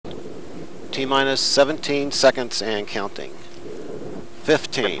T-minus 17 seconds and counting.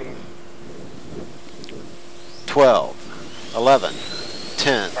 15, 12, 11,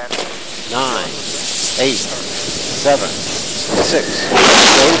 10, 9, 8, 7, 6.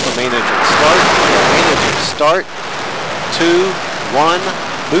 Go for main engine start. Main engine start. 2, 1.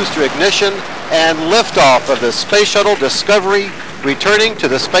 Booster ignition and liftoff of the Space Shuttle Discovery, returning to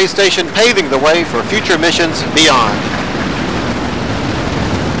the space station, paving the way for future missions beyond.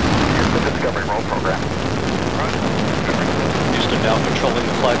 Now controlling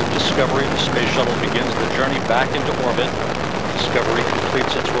the flight of Discovery, the Space Shuttle begins the journey back into orbit. Discovery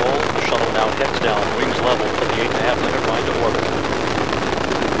completes its roll. The shuttle now heads down, wings level, for the 8.5-minute ride to orbit.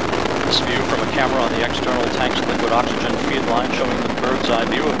 This view from a camera on the external tank's liquid oxygen feed line, showing the bird's eye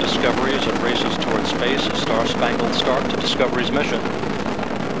view of Discovery as it races towards space, a Star-Spangled start to Discovery's mission.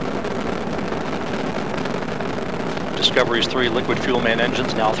 Discovery's 3 liquid fuel main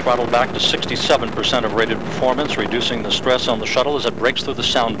engines now throttled back to 67% of rated performance, reducing the stress on the shuttle as it breaks through the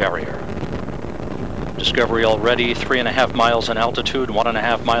sound barrier. Discovery already 3.5 miles in altitude,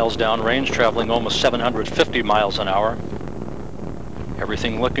 1.5 miles downrange, traveling almost 750 miles an hour.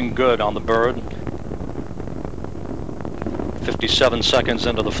 Everything looking good on the bird. 57 seconds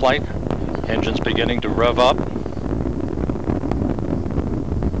into the flight, engines beginning to rev up.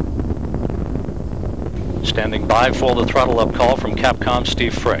 Standing by for the throttle up call from Capcom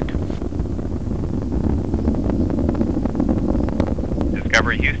Steve Frick.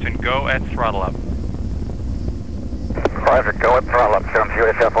 Discovery Houston, go at throttle up. Roger, go at throttle up, show them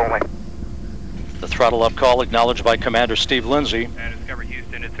USF only. The throttle up call acknowledged by Commander Steve Lindsay. And Discovery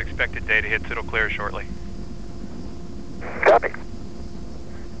Houston, it's expected data hits, it'll clear shortly. Copy.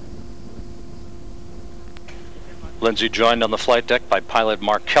 Lindsay joined on the flight deck by pilot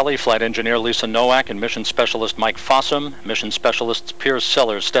Mark Kelly, flight engineer Lisa Nowak, and mission specialist Mike Fossum. Mission specialists Piers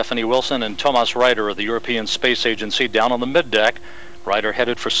Sellers, Stephanie Wilson, and Thomas Ryder of the European Space Agency down on the middeck. Ryder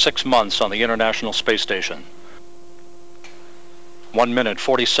headed for 6 months on the International Space Station. 1 minute,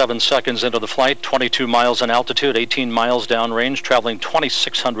 47 seconds into the flight, 22 miles in altitude, 18 miles downrange, traveling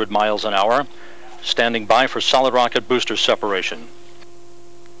 2,600 miles an hour. Standing by for solid rocket booster separation.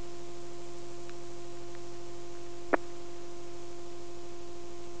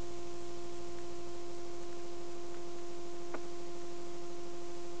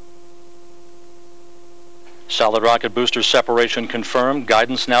 Solid rocket booster separation confirmed,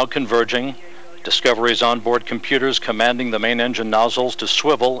 guidance now converging. Discovery's onboard computers commanding the main engine nozzles to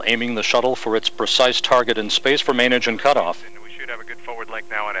swivel, aiming the shuttle for its precise target in space for main engine cutoff. We should have a good forward link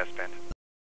now on S-band.